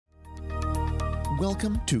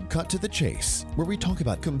Welcome to Cut to the Chase, where we talk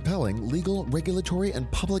about compelling legal, regulatory, and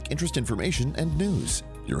public interest information and news.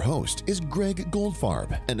 Your host is Gregg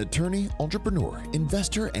Goldfarb, an attorney, entrepreneur,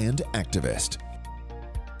 investor, and activist.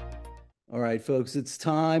 All right, folks, it's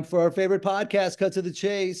time for our favorite podcast, Cut to the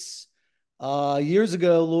Chase. Years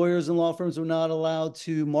ago, lawyers and law firms were not allowed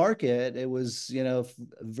to market. It was,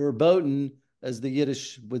 verboten, as the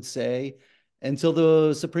Yiddish would say, until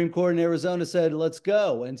the Supreme Court in Arizona said, let's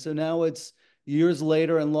go. And so now it's years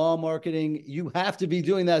later in law marketing, you have to be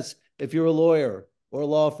doing this if you're a lawyer or a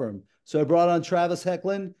law firm. So I brought on Travis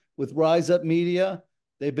Hoechlin with RizeUp Media.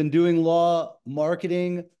 They've been doing law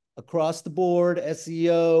marketing across the board,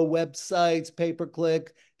 SEO, websites,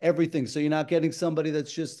 pay-per-click, everything. So you're not getting somebody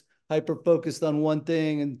that's just hyper-focused on one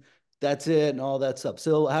thing and that's it and all that stuff.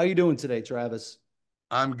 So how are you doing today, Travis?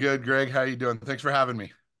 I'm good, Greg. How are you doing? Thanks for having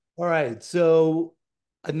me. All right. So,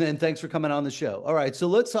 and then thanks for coming on the show. All right. So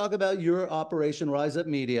let's talk about your operation, RizeUp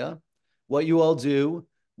Media, what you all do,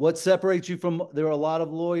 what separates you from, there are a lot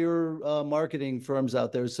of lawyer marketing firms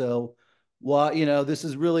out there. So why, this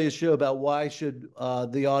is really a show about why should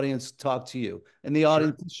the audience talk to you? And the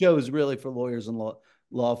audience show is really for lawyers and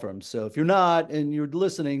law firms. So if you're not, and you're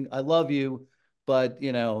listening, I love you, but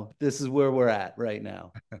this is where we're at right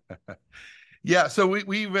now. Yeah. So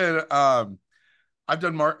we've been, I've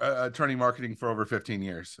done attorney marketing for over 15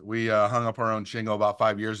 years. We hung up our own shingle about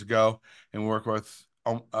 5 years ago, and we work with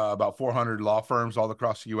about 400 law firms all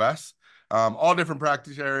across the U.S., all different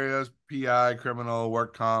practice areas, PI, criminal,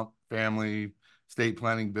 work comp, family, estate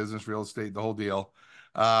planning, business, real estate, the whole deal.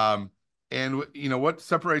 And what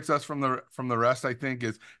separates us from the rest, I think,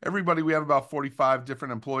 is everybody. We have about 45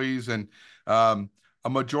 different employees, and a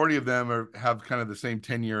majority of them have kind of the same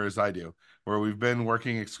tenure as I do, where we've been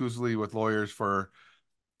working exclusively with lawyers for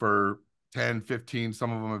 10, 15.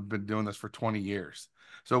 Some of them have been doing this for 20 years.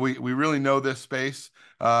 So we really know this space.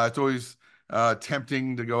 It's always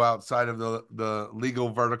tempting to go outside of the legal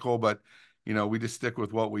vertical, but we just stick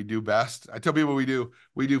with what we do best. I tell people we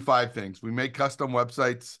do 5 things. We make custom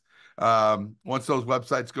websites. Once those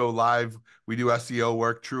websites go live, we do SEO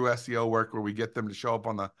work, true SEO work, where we get them to show up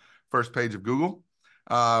on the first page of Google.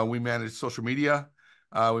 We manage social media.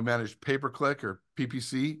 We manage pay-per-click or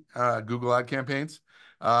PPC, Google ad campaigns.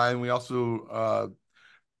 And we also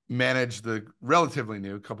manage the relatively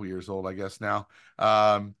new, couple years old, I guess now,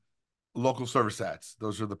 local service ads.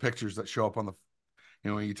 Those are the pictures that show up on the,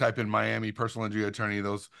 when you type in Miami personal injury attorney,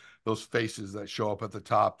 those faces that show up at the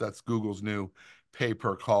top, that's Google's new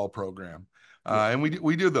pay-per-call program. And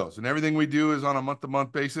we do those. And everything we do is on a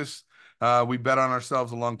month-to-month basis. We bet on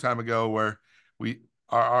ourselves a long time ago where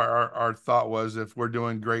our thought was, if we're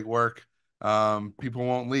doing great work, people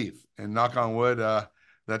won't leave. And knock on wood,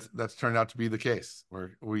 that's turned out to be the case,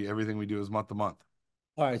 where everything we do is month to month.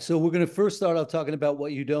 All right. So we're going to first start off talking about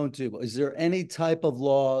what you don't do. Is there any type of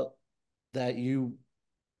law that you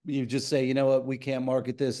just say, you know what, we can't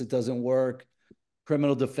market this, it doesn't work?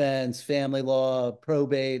 Criminal defense, family law,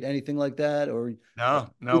 probate, anything like that? Or no,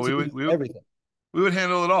 we everything. We would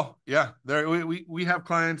handle it all. Yeah. We have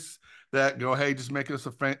clients that go, hey, just make us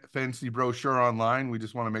a fancy brochure online. We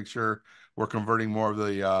just want to make sure we're converting more of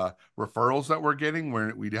the referrals that we're getting,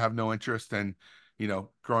 where we have no interest in,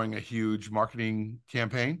 growing a huge marketing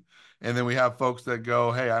campaign. And then we have folks that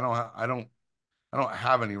go, hey, I don't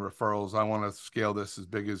have any referrals. I want to scale this as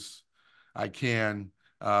big as I can.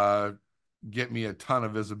 Get me a ton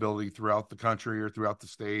of visibility throughout the country or throughout the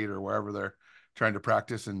state or wherever they're trying to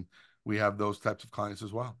practice. And we have those types of clients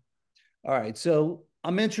as well. All right. So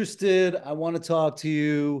I'm interested. I want to talk to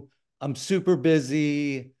you. I'm super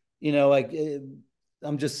busy.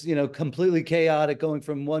 I'm just, completely chaotic, going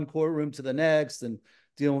from one courtroom to the next and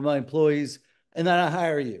dealing with my employees. And then I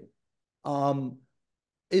hire you. Are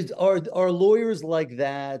lawyers like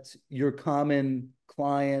that your common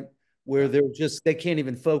client, where they can't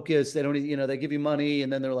even focus? They don't, they give you money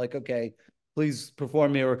and then they're like, okay, please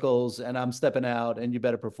perform miracles and I'm stepping out and you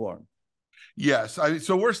better perform. Yes.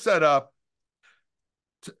 So we're set up.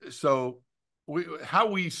 How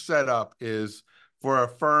we set up is for a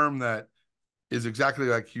firm that is exactly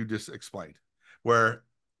like you just explained, where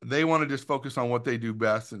they want to just focus on what they do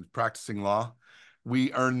best and practicing law.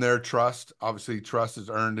 We earn their trust. Obviously, trust is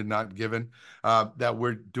earned and not given. That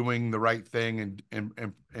we're doing the right thing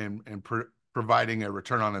and providing a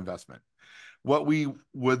return on investment. What we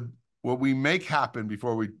make happen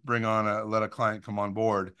before we let a client come on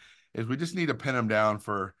board is we just need to pin them down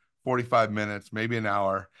for 45 minutes, maybe an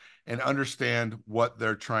hour, and understand what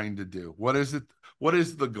they're trying to do. What is it? What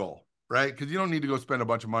is the goal, right? Because you don't need to go spend a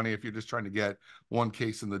bunch of money if you're just trying to get one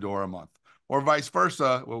case in the door a month. Or vice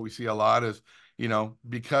versa, what we see a lot is,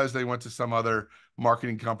 because they went to some other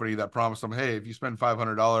marketing company that promised them, hey, if you spend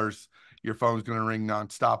 $500, your phone's going to ring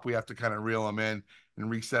nonstop. We have to kind of reel them in and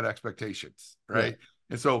reset expectations, right? Yeah.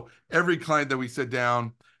 And so every client that we sit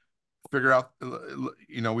down, figure out,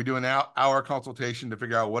 we do an hour consultation to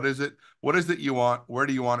figure out what is it you want, where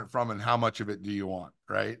do you want it from, and how much of it do you want,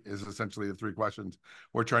 right? Is essentially the three questions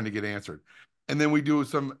we're trying to get answered. And then we do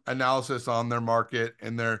some analysis on their market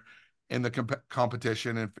and the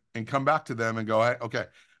competition, and come back to them and go, hey, okay,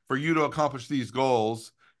 for you to accomplish these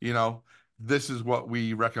goals, this is what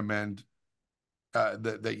we recommend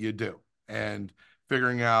that you do, and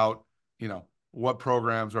figuring out, what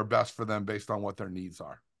programs are best for them based on what their needs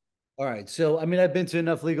are. All right. So, I mean, I've been to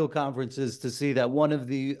enough legal conferences to see that one of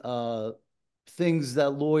the things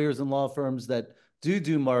that lawyers and law firms that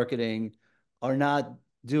do marketing are not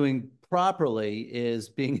doing properly is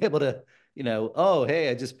being able to, oh, hey,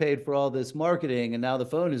 I just paid for all this marketing and now the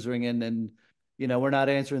phone is ringing and, we're not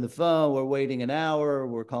answering the phone. We're waiting an hour.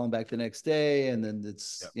 We're calling back the next day. And then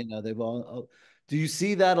it's, Yep. they've all, do you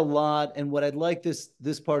see that a lot? And what I'd like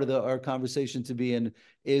this part of our conversation to be in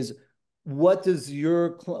is, what do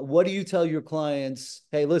you tell your clients?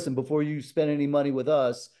 Hey, listen, before you spend any money with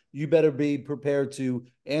us, you better be prepared to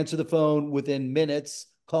answer the phone within minutes,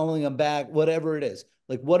 calling them back, whatever it is.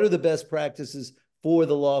 Like, what are the best practices for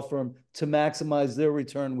the law firm to maximize their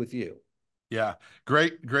return with you? Yeah,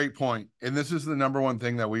 great point. And this is the number one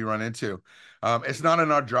thing that we run into. It's not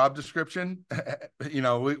in our job description.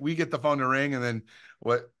 We get the phone to ring, and then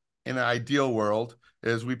what in an ideal world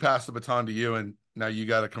is we pass the baton to you, and now you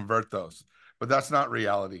got to convert those. But that's not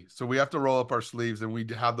reality. So we have to roll up our sleeves and we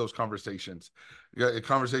have those conversations. A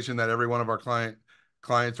conversation that every one of our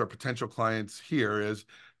clients or potential clients hear is,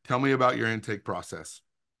 tell me about your intake process.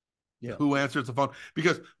 Yeah. Who answers the phone?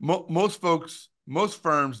 Because most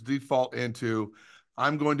firms default into,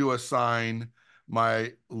 I'm going to assign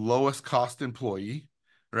my lowest cost employee,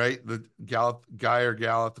 right? The guy or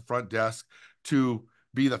gal at the front desk, to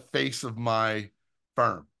be the face of my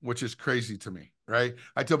firm, which is crazy to me, right?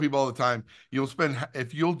 I tell people all the time,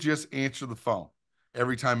 if you'll just answer the phone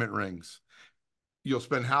every time it rings, you'll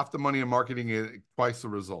spend half the money in marketing and twice the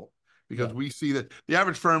result, because Yeah. we see that the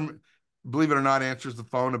average firm, believe it or not, answers the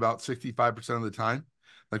phone about 65% of the time.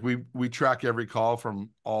 Like we track every call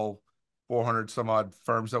from all 400 some odd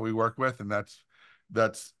firms that we work with, and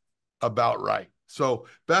that's about right. So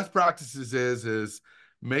best practices is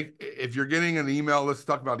if you're getting an email, let's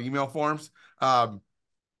talk about email forms.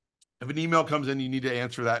 If an email comes in, you need to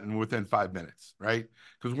answer that within 5 minutes, right?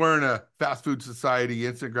 Because we're in a fast food society,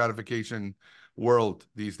 instant gratification world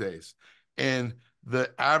these days. And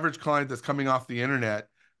the average client that's coming off the internet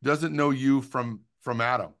doesn't know you from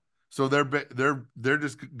Adam. So they're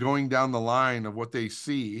just going down the line of what they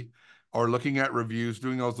see, or looking at reviews,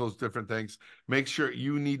 doing those different things.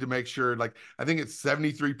 You need to make sure, like, I think it's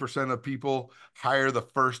 73% of people hire the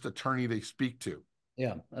first attorney they speak to.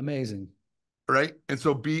 Yeah. Amazing. Right. And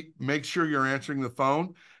so make sure you're answering the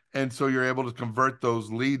phone. And so you're able to convert those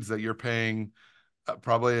leads that you're paying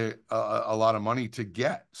probably a lot of money to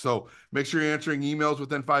get. So make sure you're answering emails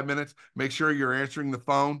within 5 minutes. Make sure you're answering the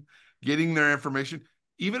phone, getting their information,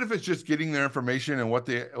 even if it's just getting their information and what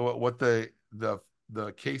the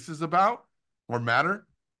case is about or matter,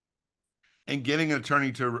 and getting an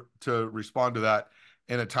attorney to respond to that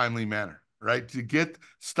in a timely manner, right?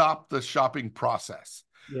 Stop the shopping process.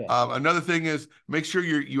 Yeah. Another thing is, make sure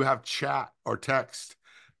you have chat or text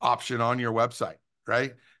option on your website,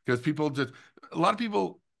 right? Because a lot of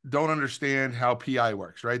people don't understand how PI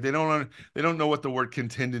works, right? They don't know what the word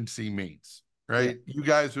contingency means, Yeah. right? You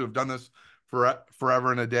guys who have done this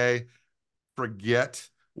forever and a day forget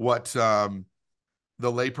what the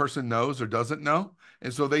layperson knows or doesn't know.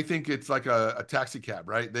 And so they think it's like a taxi cab,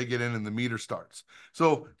 right? They get in and the meter starts.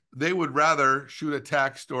 So they would rather shoot a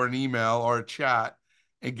text or an email or a chat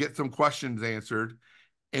and get some questions answered,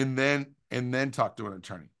 and then talk to an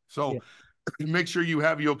attorney. So Yeah. make sure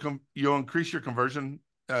you'll increase your conversion.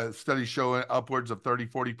 Studies show upwards of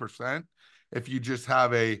 30-40% if you just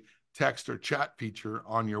have a text or chat feature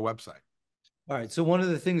on your website. All right. So one of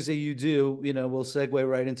the things that you do, we'll segue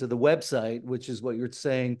right into the website, which is what you're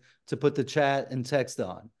saying, to put the chat and text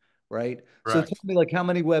on, right? So tell Correct. me, like, how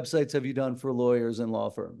many websites have you done for lawyers and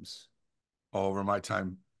law firms? Over my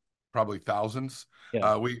time, probably thousands.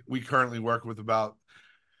 Yeah. We currently work with about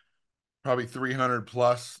probably 300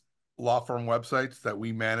 plus law firm websites that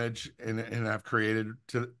we manage and have created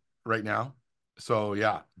to right now. So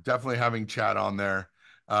yeah, definitely having chat on there.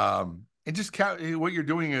 And just what you're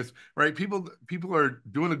doing is, right, people are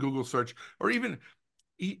doing a Google search, or even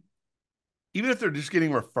if they're just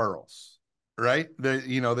getting referrals, right?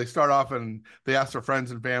 They start off and they ask their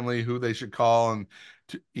friends and family who they should call, and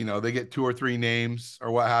they get 2 or 3 names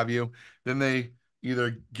or what have you. Then they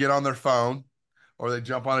either get on their phone or they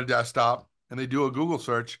jump on a desktop and they do a Google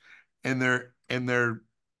search, and they're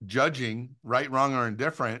judging right, wrong, or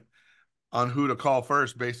indifferent on who to call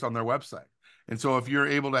first based on their website. And so if you're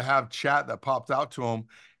able to have chat that pops out to them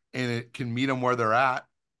and it can meet them where they're at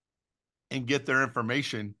and get their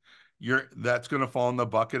information, that's going to fall in the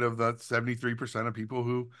bucket of the 73% of people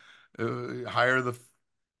who hire the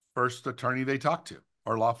first attorney they talk to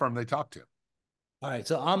or law firm they talk to. All right.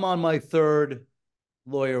 So I'm on my third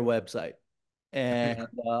lawyer website. And,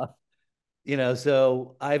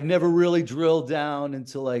 so I've never really drilled down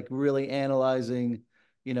into like really analyzing,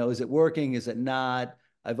 is it working? Is it not?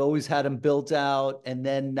 I've always had them built out and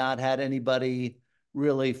then not had anybody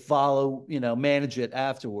really follow, manage it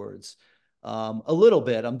afterwards. A little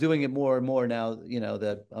bit. I'm doing it more and more now,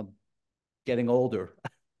 that I'm getting older.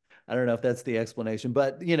 I don't know if that's the explanation,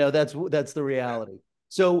 but that's the reality.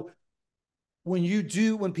 So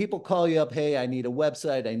when people call you up, hey, I need a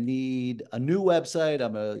website, I need a new website.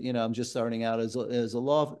 I'm just starting out as a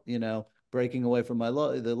law, breaking away from the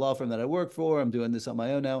law firm that I work for. I'm doing this on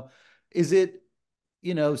my own now. Is it,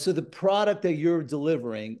 so the product that you're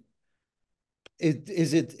delivering,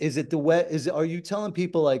 are you telling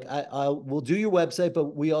people like, I will do your website,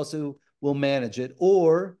 but we also will manage it,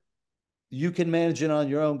 or you can manage it on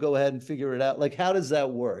your own, go ahead and figure it out? Like, how does that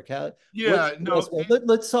work?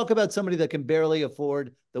 Let's talk about somebody that can barely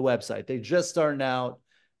afford the website. They're just starting out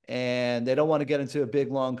and they don't want to get into a big,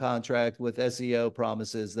 long contract with SEO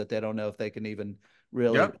promises that they don't know if they can even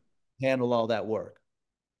really handle all that work.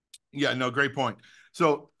 Yeah, no, great point.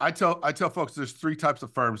 So I tell folks there's 3 types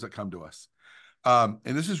of firms that come to us. And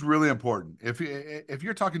this is really important. If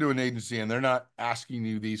you're talking to an agency and they're not asking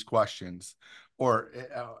you these questions, or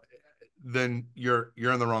then you're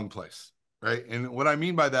in the wrong place, right? And what I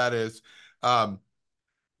mean by that is,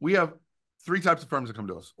 we have 3 types of firms that come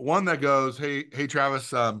to us. One that goes, hey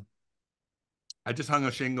Travis, I just hung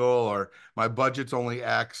a shingle, or my budget's only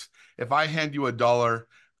X. If I hand you $1,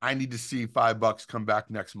 I need to see $5 come back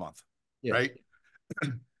next month, right?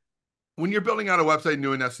 When you're building out a website and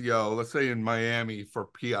doing SEO, let's say in Miami for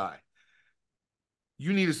PI,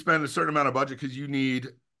 you need to spend a certain amount of budget because you need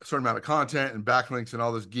a certain amount of content and backlinks and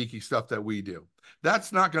all this geeky stuff that we do.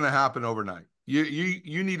 That's not going to happen overnight.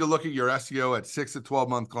 You need to look at your SEO at 6 to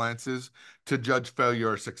 12-month glances to judge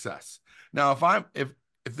failure or success. Now, if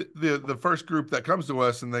the first group that comes to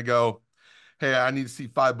us and they go, hey, I need to see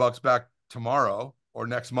 $5 back tomorrow or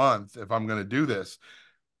next month if I'm going to do this,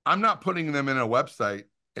 I'm not putting them in a website,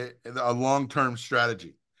 a long-term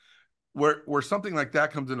strategy. Where something like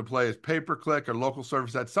that comes into play is pay-per-click or local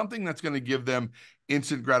service. That's something that's going to give them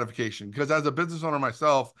instant gratification. Because as a business owner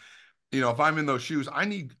myself, if I'm in those shoes, I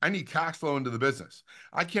need cash flow into the business.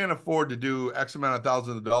 I can't afford to do X amount of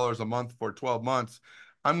thousands of dollars a month for 12 months.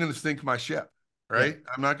 I'm going to sink my ship, right?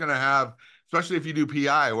 Yeah. I'm not going to have, especially if you do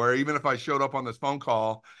PI, where even if I showed up on this phone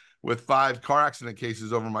call with 5 car accident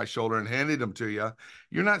cases over my shoulder and handed them to you,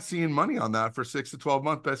 you're not seeing money on that for 6 to 12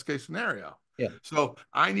 month best case scenario. Yeah. So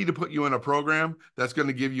I need to put you in a program that's going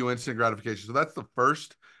to give you instant gratification. So that's the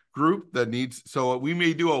first group that needs. So we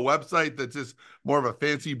may do a website that's just more of a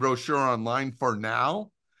fancy brochure online for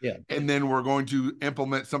now. Yeah. And then we're going to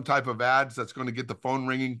implement some type of ads that's going to get the phone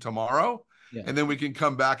ringing tomorrow. Yeah. And then we can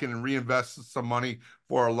come back and reinvest some money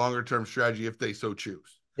for a longer term strategy if they so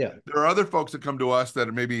choose. Yeah. There are other folks that come to us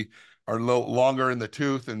that maybe are a little longer in the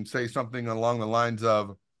tooth and say something along the lines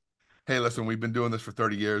of, hey, listen, we've been doing this for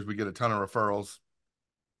 30 years. We get a ton of referrals.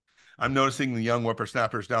 I'm noticing the young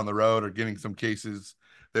whippersnappers down the road are getting some cases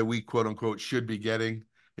that we, quote unquote, should be getting,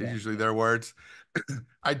 is usually their words.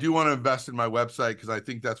 I do want to invest in my website because I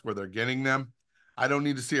think that's where they're getting them. I don't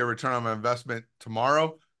need to see a return on my investment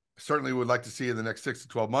tomorrow. I certainly would like to see in the next 6 to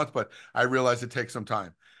 12 months, but I realize it takes some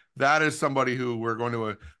time. That is somebody who we're going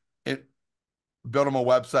to build them a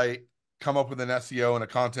website, come up with an SEO and a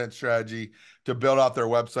content strategy to build out their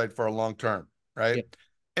website for a long term, right? Yeah.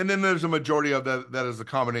 And then there's a majority of that is a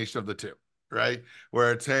combination of the two, right?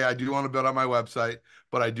 Where it's, hey, I do want to build out my website,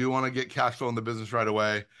 but I do want to get cash flow in the business right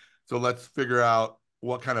away. So let's figure out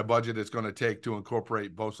what kind of budget it's going to take to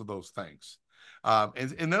incorporate both of those things.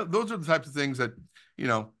 Those are the types of things that,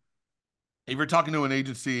 if you're talking to an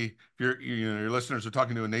agency, if your listeners are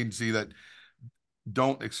talking to an agency that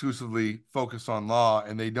don't exclusively focus on law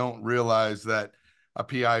and they don't realize that a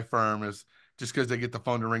PI firm is just because they get the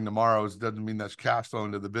phone to ring tomorrow doesn't mean that's cash flow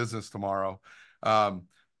into the business tomorrow.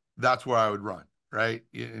 That's where I would run, right?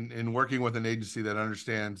 In working with an agency that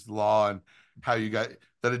understands law and how you got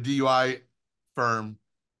that a DUI firm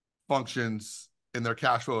functions and their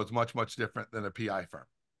cash flow is much, much different than a PI firm,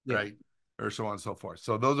 right? Or so on and so forth.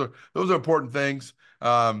 So those are important things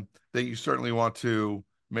that you certainly want to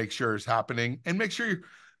make sure is happening, and make sure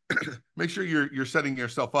you're setting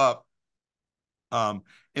yourself up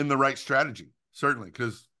in the right strategy, certainly,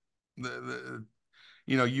 because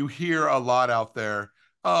you hear a lot out there.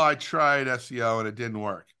 Oh, I tried SEO and it didn't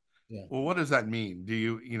work. Yeah. Well, what does that mean?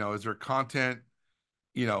 Is there content?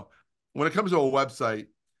 When it comes to a website,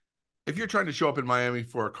 if you're trying to show up in Miami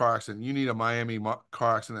for a car accident, you need a Miami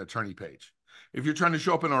car accident attorney page. If you're trying to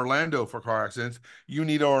show up in Orlando for car accidents, you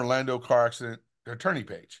need an Orlando car accident attorney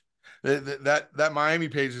page. That Miami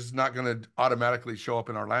page is not going to automatically show up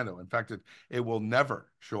in Orlando. In fact, it will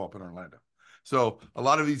never show up in Orlando. So a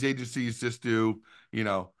lot of these agencies just do,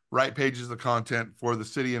 write pages of content for the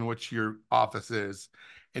city in which your office is,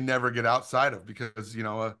 and never get outside of, because,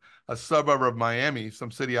 a suburb of Miami, some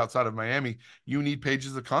city outside of Miami, you need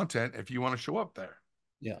pages of content if you want to show up there.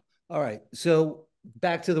 Yeah. All right. So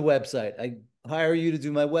back to the website. I hire you to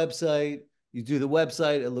do my website. You do the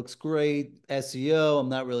website. It looks great. SEO. I'm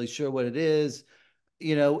not really sure what it is,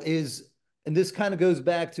 and this kind of goes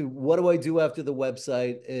back to, what do I do after the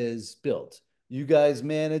website is built? You guys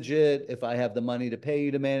manage it if I have the money to pay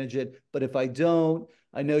you to manage it. But if I don't,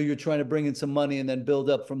 I know you're trying to bring in some money and then build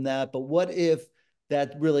up from that. But what if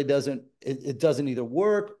that really doesn't, it doesn't either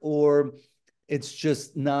work, or it's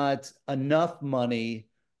just not enough money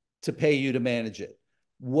to pay you to manage it?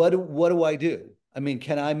 What do I do? I mean,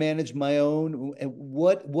 can I manage my own? And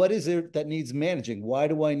what is there that needs managing? Why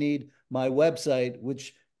do I need my website,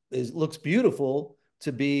 which looks beautiful,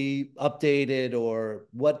 to be updated? Or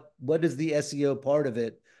what is the SEO part of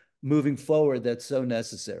it moving forward that's so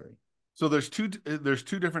necessary? So there's two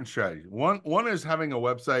different strategies. One is having a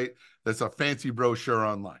website that's a fancy brochure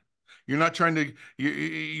online. You're not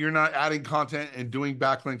you're not adding content and doing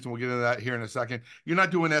backlinks, and we'll get into that here in a second. You're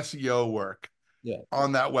not doing SEO work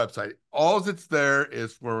on that website. All that's there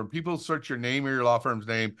is for when people search your name or your law firm's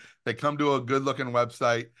name, they come to a good looking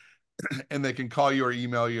website and they can call you or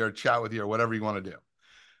email you or chat with you or whatever you want to do.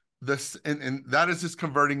 This and that is just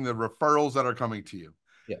converting the referrals that are coming to you.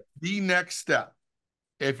 Yeah. The next step,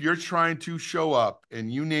 if you're trying to show up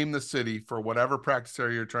and you name the city for whatever practice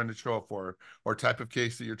area you're trying to show up for, or type of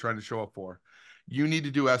case that you're trying to show up for, you need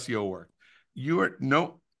to do SEO work.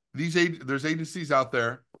 There's agencies out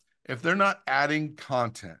there, if they're not adding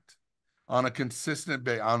content on a consistent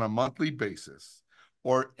on a monthly basis,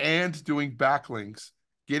 and doing backlinks,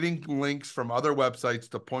 getting links from other websites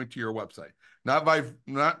to point to your website, not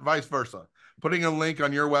vice versa, putting a link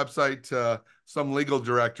on your website to some legal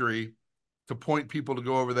directory to point people to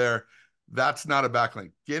go over there, that's not a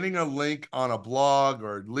backlink. Getting a link on a blog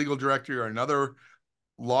or legal directory or another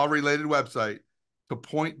law-related website to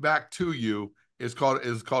point back to you is called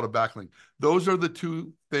a backlink. Those are the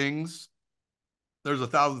two things. There's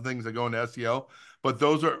 1,000 things that go into SEO, but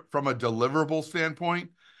those are from a deliverable standpoint.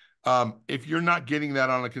 If you're not getting that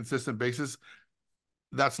on a consistent basis,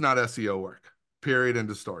 that's not SEO work. Period. End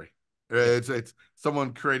of story. It's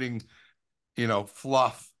someone creating,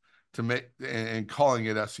 fluff to make and calling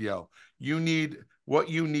it SEO. What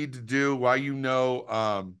you need to do,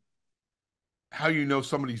 how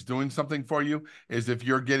somebody's doing something for you, is if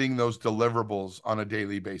you're getting those deliverables on a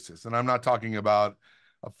daily basis. And I'm not talking about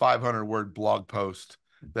a 500-word blog post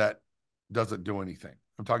that doesn't do anything.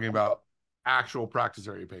 I'm talking about actual practice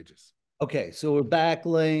area pages. Okay, so we're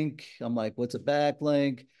backlink. I'm like, what's a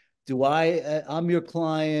backlink? I'm your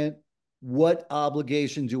client. What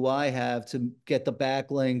obligation do I have to get the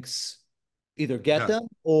backlinks, either get them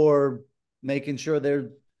or making sure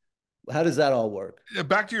how does that all work?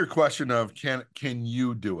 Back to your question of can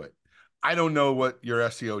you do it? I don't know what your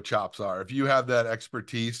SEO chops are. If you have that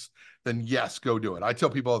expertise, then yes, go do it. I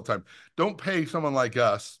tell people all the time, don't pay someone like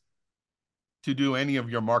us to do any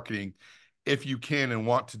of your marketing if you can and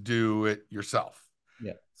want to do it yourself.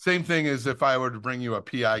 Yeah. Same thing as if I were to bring you a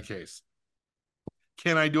PI case.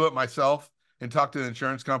 Can I do it myself and talk to the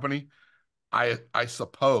insurance company? I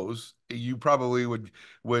suppose you probably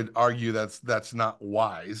would argue that's not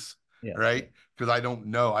wise, right? Because I don't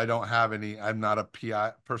know. I don't have any. I'm not a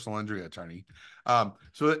PI, personal injury attorney.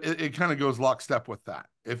 So it kind of goes lockstep with that.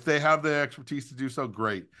 If they have the expertise to do so,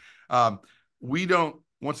 great. We don't.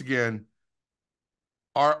 Once again,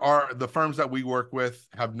 the firms that we work with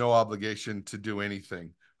have no obligation to do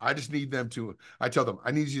anything. I just need them to. I tell them, I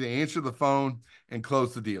need you to answer the phone and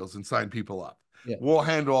close the deals and sign people up. Yeah. We'll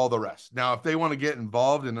handle all the rest. Now, if they want to get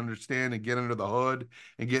involved and understand and get under the hood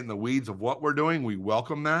and get in the weeds of what we're doing, we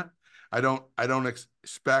welcome that. I don't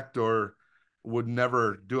expect or would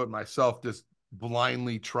never do it myself, just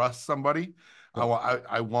blindly trust somebody.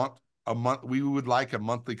 I want a month. We would like a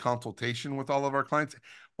monthly consultation with all of our clients,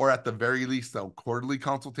 or at the very least, a quarterly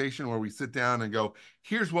consultation where we sit down and go,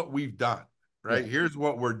 here's what we've done, right? Yeah. Here's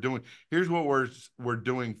what we're doing. Here's what we're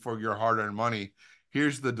doing for your hard-earned money.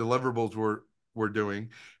 Here's the deliverables we're doing,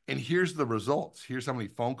 and here's the results. Here's how many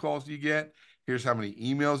phone calls you get. Here's how many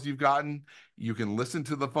emails you've gotten. You can listen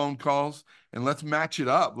to the phone calls, and let's match it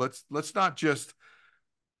up. Let's not just,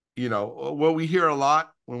 what we hear a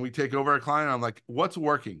lot when we take over a client. I'm like, what's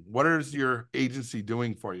working? What is your agency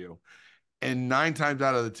doing for you? And 9 times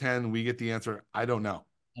out of the 10, we get the answer, I don't know.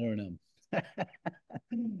 I don't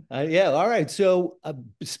know. Yeah. All right. So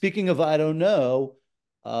speaking of, I don't know,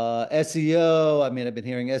 SEO, I mean, I've been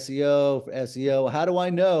hearing SEO for SEO. How do I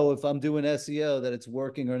know if I'm doing SEO that it's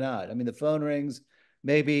working or not? I mean, the phone rings,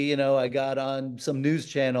 maybe, I got on some news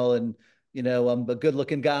channel and, I'm a good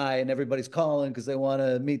looking guy and everybody's calling because they want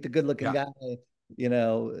to meet the good looking guy, you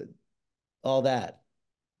know, all that.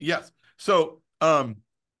 Yes. So, a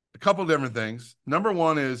couple different things. Number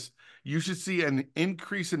one is you should see an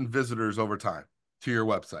increase in visitors over time to your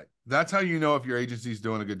website. That's how you know if your agency is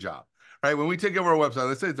doing a good job, right? When we take over our website,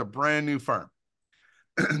 let's say it's a brand new firm.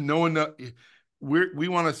 No one know, we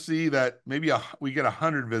want to see that maybe we get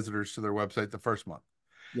 100 visitors to their website the first month.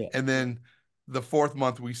 Yeah. And then the fourth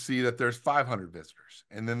month, we see that there's 500 visitors,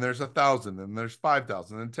 and then there's 1,000, and there's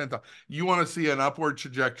 5,000, and 10,000. You want to see an upward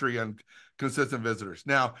trajectory on consistent visitors.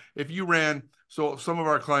 Now, if you so some of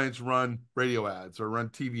our clients run radio ads or run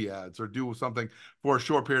TV ads or do something for a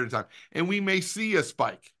short period of time, and we may see a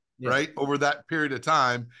spike, right, over that period of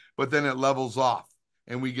time, but then it levels off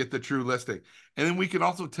and we get the true listing. And then we can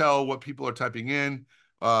also tell what people are typing in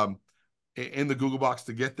the Google box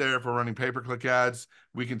to get there. If we're running pay-per-click ads,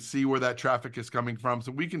 we can see where that traffic is coming from.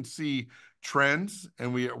 So we can see trends,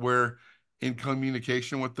 and we're in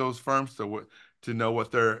communication with those firms to know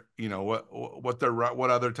what they're, what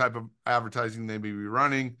other type of advertising they may be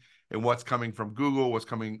running, and what's coming from Google, what's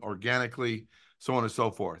coming organically, so on and so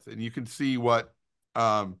forth. And you can see what,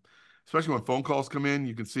 especially when phone calls come in,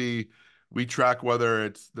 you can see we track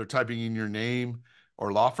whether they're typing in your name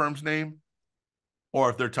or law firm's name, or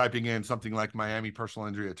if they're typing in something like Miami personal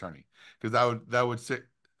injury attorney, because that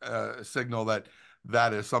would signal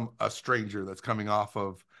that is a stranger that's coming off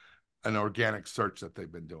of an organic search that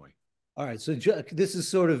they've been doing. All right. So this is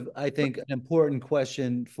sort of, I think, an important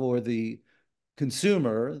question for the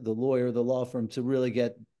consumer, the lawyer, the law firm, to really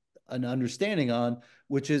get an understanding on,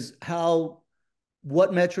 which is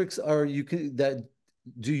what metrics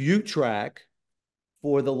do you track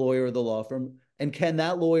for the lawyer or the law firm? And can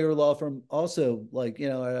that lawyer or law firm also, I'm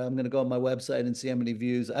going to go on my website and see how many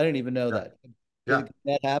views? I didn't even know that. Yeah. Can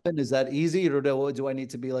that happen? Is that easy, or do I need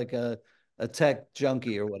to be like a tech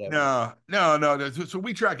junkie or whatever? No. So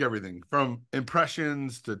we track everything from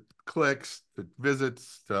impressions to clicks to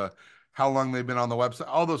visits to how long they've been on the website,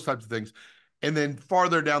 all those types of things. And then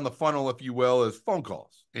farther down the funnel, if you will, is phone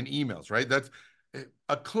calls and emails, right?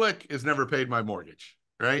 A click is never paid my mortgage,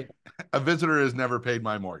 right? A visitor is never paid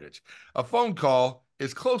my mortgage. A phone call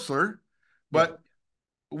is closer, but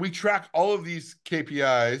we track all of these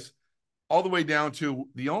KPIs all the way down to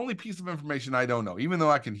the only piece of information I don't know, even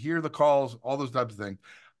though I can hear the calls, all those types of things,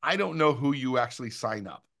 I don't know who you actually sign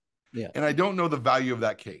up. Yeah. And I don't know the value of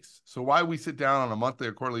that case. So why we sit down on a monthly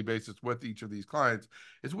or quarterly basis with each of these clients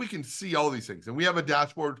is we can see all these things. And we have a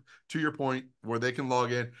dashboard, to your point, where they can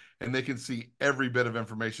log in and they can see every bit of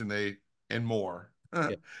information and more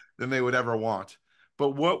than they would ever want.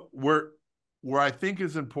 But where I think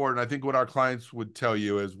is important, I think what our clients would tell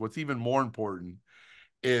you is what's even more important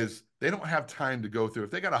is they don't have time to go through.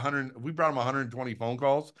 If they got 100, if we brought them 120 phone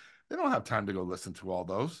calls, they don't have time to go listen to all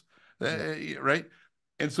those, right?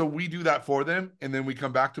 And so we do that for them, and then we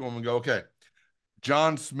come back to them and go, okay,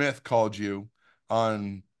 John Smith called you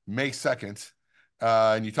on May 2nd,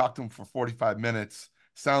 and you talked to him for 45 minutes.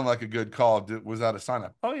 Sound like a good call. Was that a sign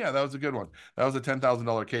up? Oh, yeah, that was a good one. That was a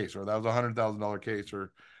 $10,000 case, or that was a $100,000 case,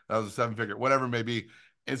 or that was a 7-figure, whatever it may be.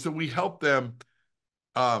 And so we help them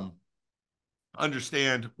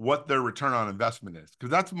understand what their return on investment is,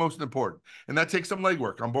 because that's most important. And that takes some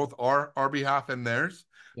legwork on both our behalf and theirs.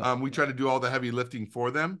 We try to do all the heavy lifting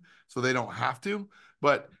for them so they don't have to.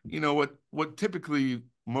 But what typically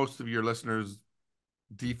most of your listeners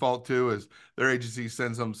default to is their agency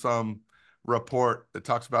sends them some report that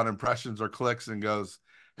talks about impressions or clicks and goes,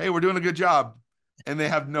 hey, we're doing a good job. And they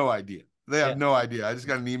have no idea. They have no idea. I just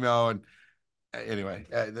got an email, and anyway,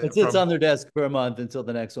 it sits on their desk for a month until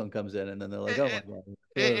the next one comes in, and then they're like, "Oh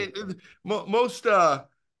my God." Most I've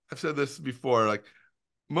said this before, like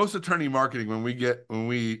most attorney marketing, when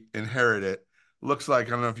we inherit it, looks like,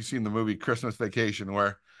 I don't know if you've seen the movie Christmas Vacation,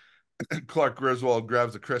 where Clark Griswold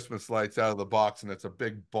grabs the Christmas lights out of the box, and it's a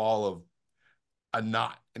big ball of a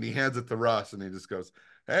knot, and he hands it to Russ, and he just goes,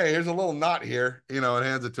 "Hey, here's a little knot here," and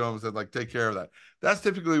hands it to him and said, like, "Take care of that." That's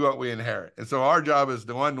typically what we inherit. And so our job is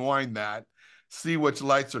to unwind that, see which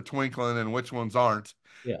lights are twinkling and which ones aren't,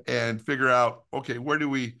 Yeah. and figure out, okay, what do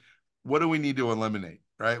we need to eliminate,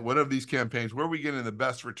 right? What of these campaigns, where are we getting the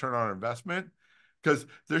best return on our investment? Because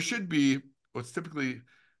there should be what's typically,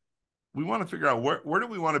 we want to figure out where do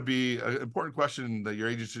we want to be. An important question that your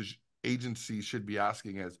agency should be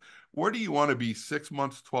asking is, where do you want to be 6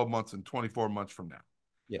 months, 12 months, and 24 months from now?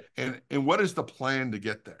 Yeah. And what is the plan to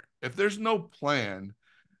get there? If there's no plan,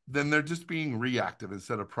 then they're just being reactive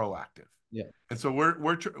instead of proactive. Yeah. And so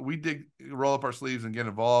we roll up our sleeves and get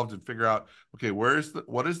involved and figure out, okay, what is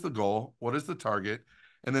the goal? What is the target?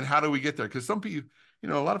 And then how do we get there? Because some people, a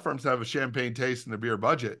lot of firms have a champagne taste and a beer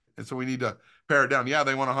budget. And so we need to pare it down. Yeah,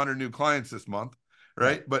 they want 100 new clients this month,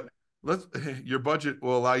 right? But your budget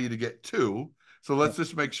will allow you to get 2. So let's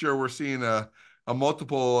just make sure we're seeing a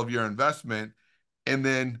multiple of your investment. And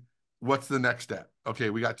then what's the next step? Okay,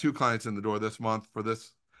 we got 2 clients in the door this month for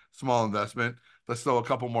this small investment. Let's throw a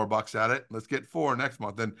couple more bucks at it. Let's get 4 next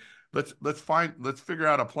month. Then let's figure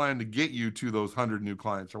out a plan to get you to those 100 new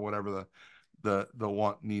clients or whatever the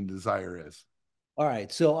want, need, desire is. All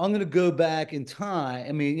right. So I'm going to go back in time.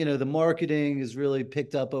 I mean, the marketing has really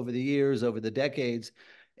picked up over the years, over the decades.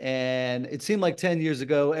 And it seemed like 10 years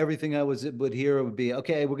ago, everything I would hear would be,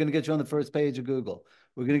 okay, we're going to get you on the first page of Google.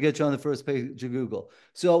 We're going to get you on the first page of Google.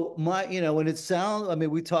 So when it sounds, I mean,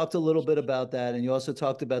 we talked a little bit about that, and you also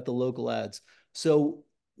talked about the local ads. So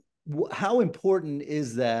how important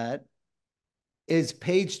is that? Is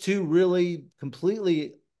page 2 really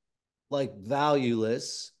completely like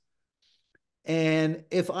valueless? And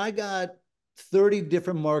if I got 30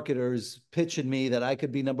 different marketers pitching me that I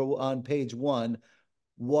could be number one on page 1,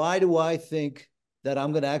 why do I think that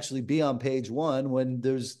I'm going to actually be on page 1 when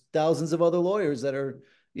there's thousands of other lawyers that are,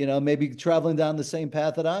 maybe traveling down the same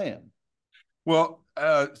path that I am? Well,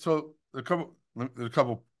 so a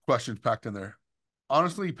couple questions packed in there.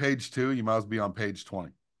 Honestly, page 2, you might as well be on page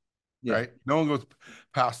 20, right? No one goes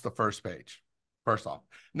past the first page, first off.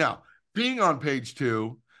 Now, being on page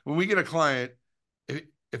 2, when we get a client,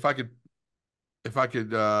 if I could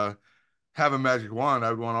have a magic wand,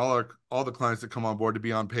 I would want all the clients that come on board to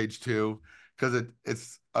be on page 2, because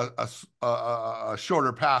it's a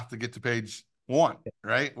shorter path to get to page 1,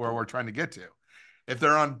 right, where we're trying to get to. If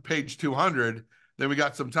they're on page 200, then we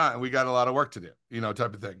got some time. We got a lot of work to do,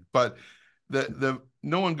 type of thing. But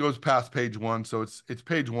no one goes past page 1, so it's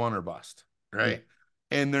page 1 or bust, right?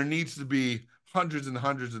 Yeah. And there needs to be hundreds and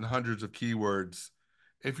hundreds and hundreds of keywords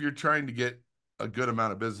if you're trying to get a good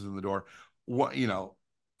amount of business in the door.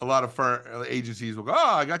 A lot of agencies will go,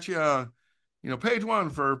 "Oh, I got you, page 1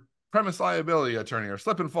 for premise liability attorney, or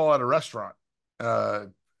slip and fall at a restaurant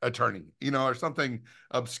attorney, or something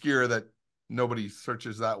obscure that nobody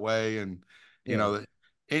searches that way." And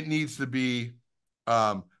it needs to be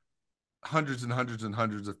hundreds and hundreds and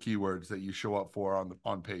hundreds of keywords that you show up for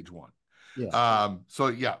on page 1. Yeah.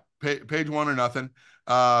 Page 1 or nothing.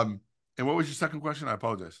 And what was your second question? I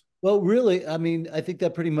apologize. Well, really, I mean, I think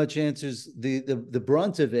that pretty much answers the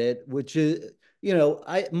brunt of it, which is,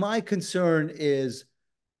 my concern is,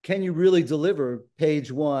 can you really deliver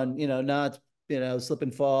page 1, not, slip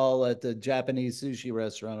and fall at the Japanese sushi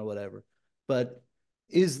restaurant or whatever, but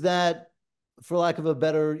is that, for lack of a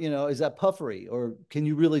better, is that puffery, or can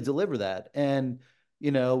you really deliver that? And,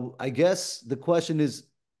 I guess the question is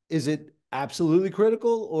it absolutely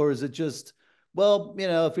critical, or is it just, well,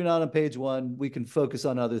 if you're not on page 1, we can focus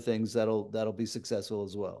on other things that'll be successful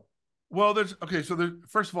as well? Well,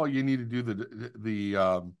 first of all, you need to do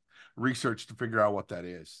the research to figure out what that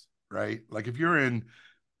is, right? Like if you're in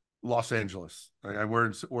Los Angeles, right?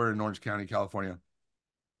 We're in Orange County, California.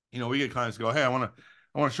 We get clients go, "Hey, I want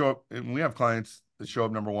to show up," and we have clients that show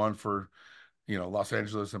up number 1 for, Los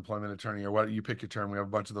Angeles employment attorney, or what, you pick your term. We have a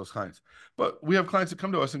bunch of those clients, but we have clients that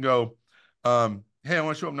come to us and go, "Hey, I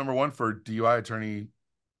want to show up number 1 for DUI attorney,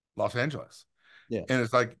 Los Angeles." Yeah. And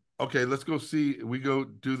it's like, okay, let's go see. We go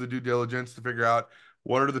do the due diligence to figure out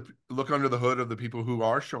look under the hood of the people who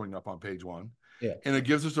are showing up on page 1. Yeah. And it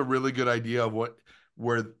gives us a really good idea of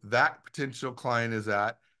where that potential client is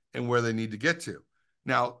at and where they need to get to.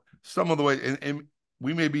 Now, some of the way, and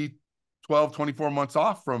we may be 12, 24 months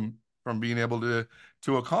off from being able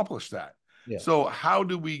to accomplish that. Yeah. So how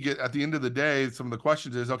do we get, at the end of the day, some of the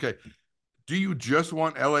questions is, okay, do you just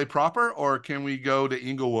want LA proper, or can we go to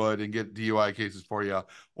Inglewood and get DUI cases for you,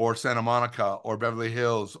 or Santa Monica, or Beverly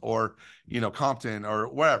Hills, or, Compton, or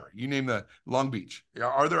wherever, you name the Long Beach?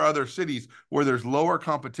 Are there other cities where there's lower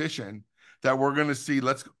competition that we're going to see?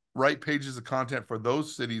 Let's write pages of content for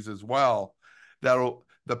those cities as well. The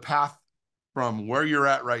path from where you're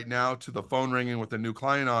at right now to the phone ringing with a new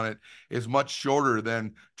client on it is much shorter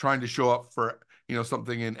than trying to show up for,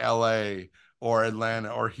 something in LA or Atlanta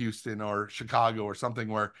or Houston or Chicago or something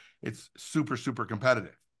where it's super, super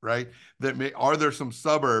competitive, right? Are there some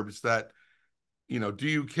suburbs that, do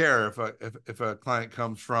you care if a client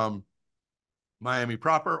comes from Miami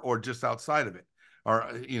proper or just outside of it?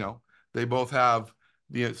 Or, they both have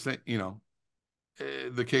the,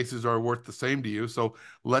 the cases are worth the same to you. So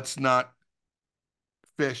let's not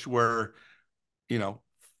fish where, you know,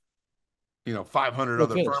 500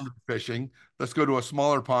 other farmers are fishing. Let's go to a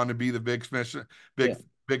smaller pond and be the big fish,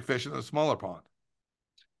 big fish in a smaller pond.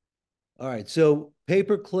 All right. So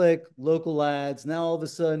pay-per-click, local ads. Now all of a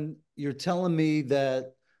sudden you're telling me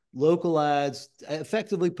that local ads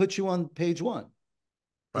effectively put you on page one.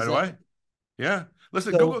 Right away. Yeah.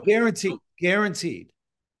 Listen, so Google guaranteed.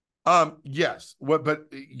 Yes.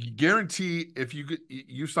 But guarantee if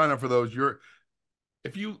you sign up for those,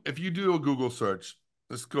 if you do a Google search,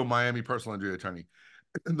 let's go Miami personal injury attorney.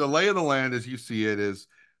 The lay of the land as you see it is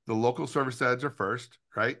the local service ads are first,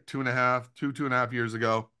 right? 2.5 years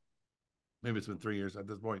ago. Maybe it's been 3 years at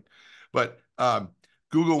this point. But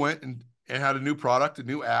Google went and had a new product, a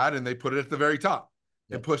new ad, and they put it at the very top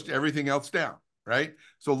and pushed everything else down, right?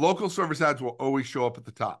 So local service ads will always show up at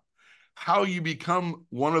the top. How you become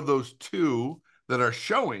one of those two that are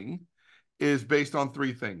showing is based on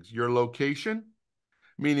three things: your location,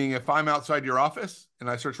 meaning if I'm outside your office and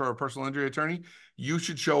I search for a personal injury attorney, you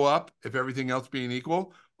should show up, if everything else being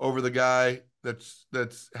equal, over the guy that's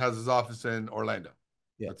has his office in Orlando,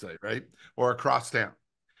 let's say, right? Or across town.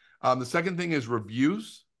 The second thing is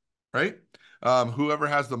reviews, right? Whoever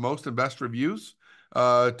has the most and best reviews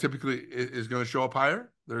typically is going to show up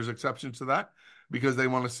higher. There's exceptions to that because they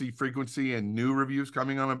want to see frequency and new reviews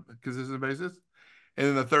coming on a consistent basis. And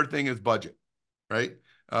then the third thing is budget, right?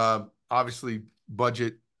 Obviously,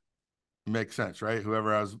 budget makes sense, right?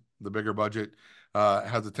 Whoever has the bigger budget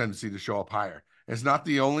has a tendency to show up higher. It's not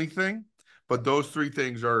the only thing, but those three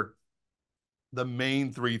things are the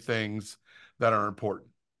main three things that are important.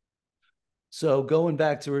 So going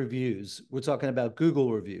back to reviews, we're talking about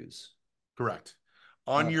Google reviews. Correct.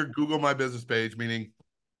 On your Google My Business page, meaning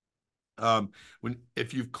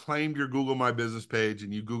if you've claimed your Google My Business page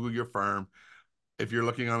and you Google your firm, if you're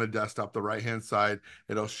looking on a desktop, the right-hand side,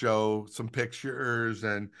 it'll show some pictures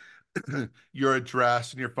and your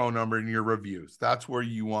address and your phone number and your reviews. That's where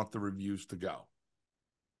you want the reviews to go.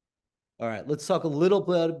 All right, let's talk a little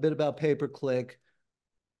bit about pay-per-click.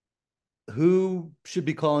 Who should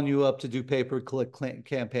be calling you up to do pay-per-click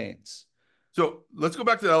campaigns? So let's go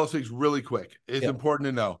back to the LSPs really quick. It's important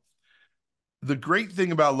to know. The great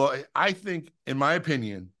thing about, I think, in my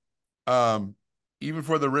opinion, even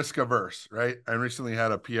for the risk averse, right? I recently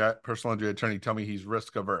had a personal injury attorney tell me he's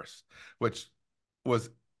risk averse, which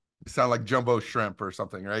sound like jumbo shrimp or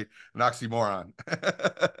something, right? An oxymoron.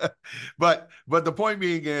 but the point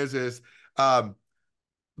being is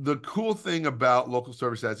the cool thing about local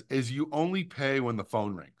service ads is you only pay when the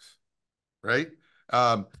phone rings, right?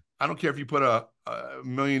 I don't care if you put a $1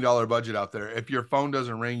 million budget out there. If your phone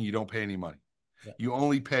doesn't ring, you don't pay any money. You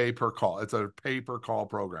only pay per call. It's a pay per call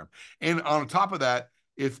program. And on top of that,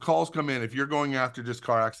 if calls come in, if you're going after just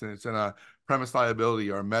car accidents and a premise liability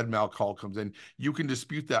or a med mal call comes in, you can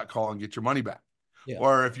dispute that call and get your money back.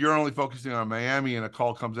 Or if you're only focusing on Miami and a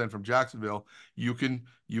call comes in from Jacksonville, you can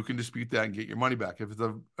dispute that and get your money back. If it's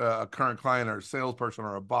a current client or a salesperson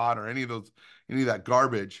or a bot or any of that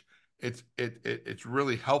garbage, it's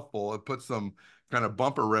really helpful. It puts some kind of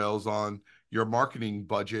bumper rails on your marketing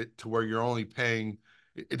budget to where you're only paying.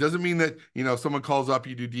 It doesn't mean that, someone calls up,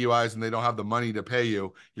 you do DUIs and they don't have the money to pay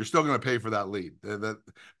you. You're still going to pay for that lead.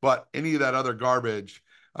 But any of that other garbage,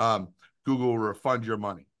 Google will refund your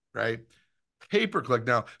money, right? Pay-per-click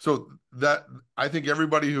now. So that, I think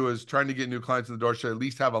everybody who is trying to get new clients in the door should at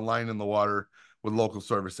least have a line in the water with local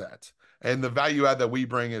service ads. And the value add that we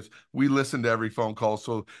bring is we listen to every phone call.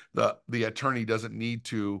 So the attorney doesn't need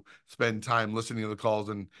to spend time listening to the calls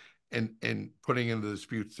and putting in the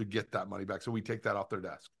disputes to get that money back. So we take that off their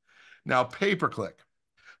desk. Now, pay-per-click.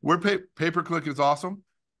 Pay-per-click is awesome.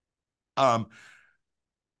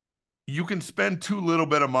 You can spend too little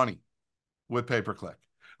bit of money with pay-per-click.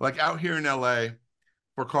 Like out here in LA,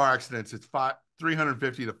 for car accidents, it's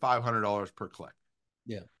 $350 to $500 per click.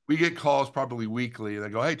 Yeah. we get calls probably weekly. They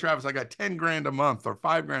go, "Hey, Travis, I got 10 grand a month or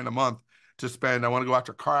 5 grand a month to spend. I want to go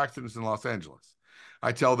after car accidents in Los Angeles."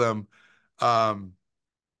 I tell them,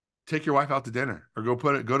 take your wife out to dinner or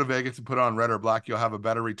go to Vegas and put it on red or black. You'll have a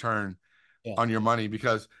better return on your money,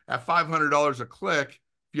 because at $500 a click,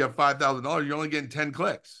 if you have $5,000, you're only getting 10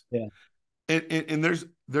 clicks. Yeah. And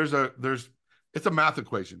it's a math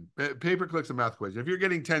equation. Pay-per-click's a math equation. If you're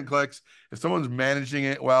getting 10 clicks, if someone's managing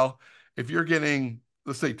it well, if you're getting,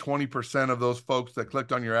 let's say 20% of those folks that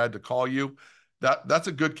clicked on your ad to call you, that's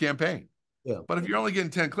a good campaign. Yeah. But if you're only getting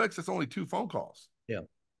 10 clicks, that's only 2 phone calls. Yeah.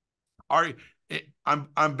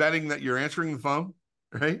 I'm betting that you're answering the phone,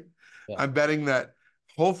 right? Yeah. I'm betting that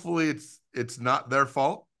hopefully it's not their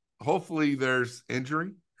fault. Hopefully there's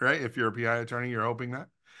injury, right? If you're a PI attorney, you're hoping that.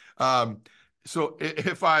 So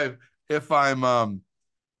if I'm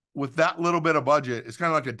with that little bit of budget, it's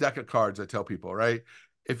kind of like a deck of cards. I tell people, right?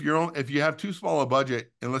 If you have too small a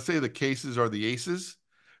budget, and let's say the cases are the aces,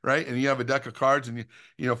 right? And you have a deck of cards, and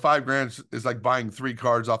you know, 5 grand is like buying 3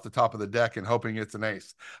 cards off the top of the deck and hoping it's an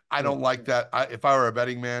ace. I don't like that. If I were a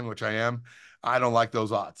betting man, which I am, I don't like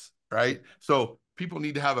those odds, right? So people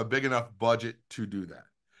need to have a big enough budget to do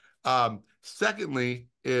that. Secondly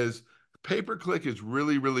is pay-per-click is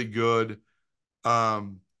really, really good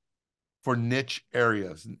for niche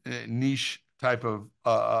areas, niche type of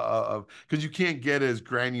because you can't get as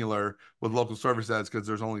granular with local service ads because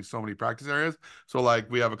there's only so many practice areas. So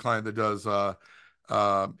like we have a client that does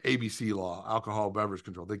ABC law, alcohol beverage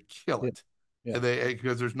control. They kill it. Yeah.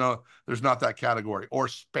 Because there's not that category, or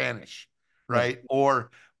Spanish, right? Yeah.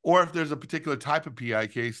 Or if there's a particular type of PI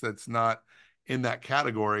case that's not in that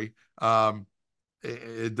category,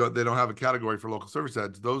 they don't have a category for local service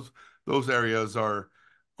ads. Those areas are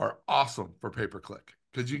awesome for pay-per-click,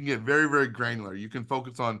 because you can get very, very granular. You can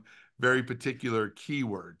focus on very particular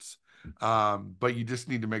keywords, but you just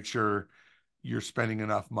need to make sure you're spending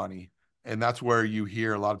enough money. And that's where you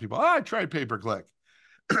hear a lot of people, I tried pay-per-click,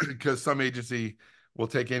 because some agency will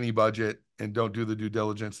take any budget and don't do the due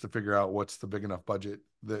diligence to figure out what's the big enough budget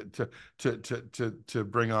to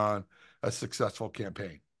bring on a successful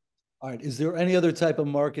campaign. All right. Is there any other type of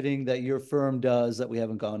marketing that your firm does that we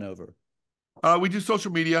haven't gone over? We do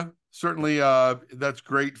social media. Certainly, that's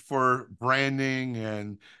great for branding,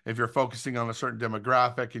 and if you're focusing on a certain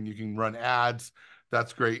demographic and you can run ads,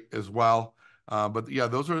 that's great as well. But yeah,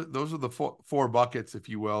 those are the four buckets, if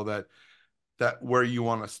you will, that where you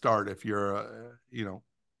want to start if you're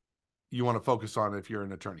you want to focus on if you're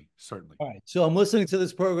an attorney, certainly. All right. So I'm listening to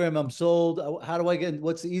this program. I'm sold. How do I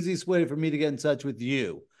what's the easiest way for me to get in touch with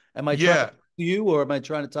you? Am I trying to talk to you, or am I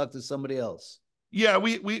trying to talk to somebody else? Yeah,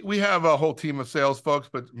 we have a whole team of sales folks,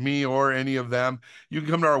 but me or any of them, you can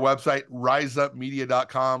come to our website,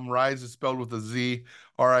 RizeUpMedia.com. Rise is spelled with a Z,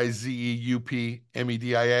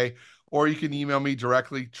 RizeUpMedia, or you can email me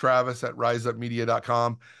directly,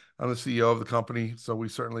 Travis@RizeUpMedia.com. I'm the CEO of the company, so we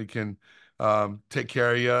certainly can take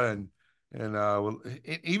care of you. And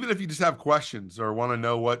even if you just have questions or want to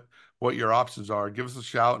know what your options are, give us a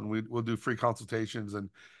shout, and we'll do free consultations and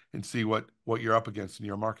see what you're up against in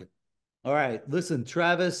your market. All right. Listen,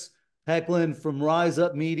 Travis Hoechlin from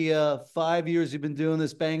RizeUp Media. 5 years you've been doing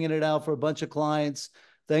this, banging it out for a bunch of clients.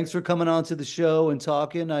 Thanks for coming on to the show and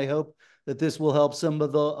talking. I hope that this will help some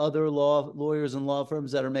of the other lawyers and law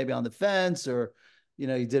firms that are maybe on the fence, or, you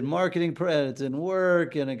did marketing, it didn't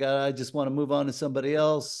work, and I just want to move on to somebody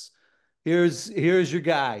else. Here's your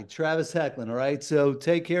guy, Travis Hoechlin. All right. So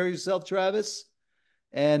take care of yourself, Travis.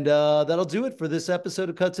 And that'll do it for this episode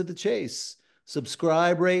of Cut to the Chase.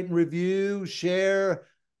 Subscribe, rate, and review, share.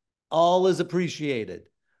 All is appreciated.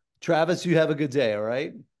 Travis, you have a good day, all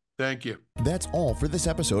right? Thank you. That's all for this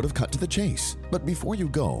episode of Cut to the Chase. But before you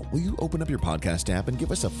go, will you open up your podcast app and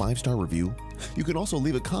give us a 5-star review? You can also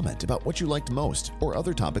leave a comment about what you liked most or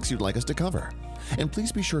other topics you'd like us to cover. And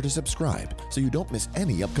please be sure to subscribe so you don't miss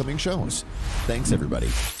any upcoming shows. Thanks, everybody.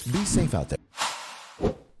 Be safe out there.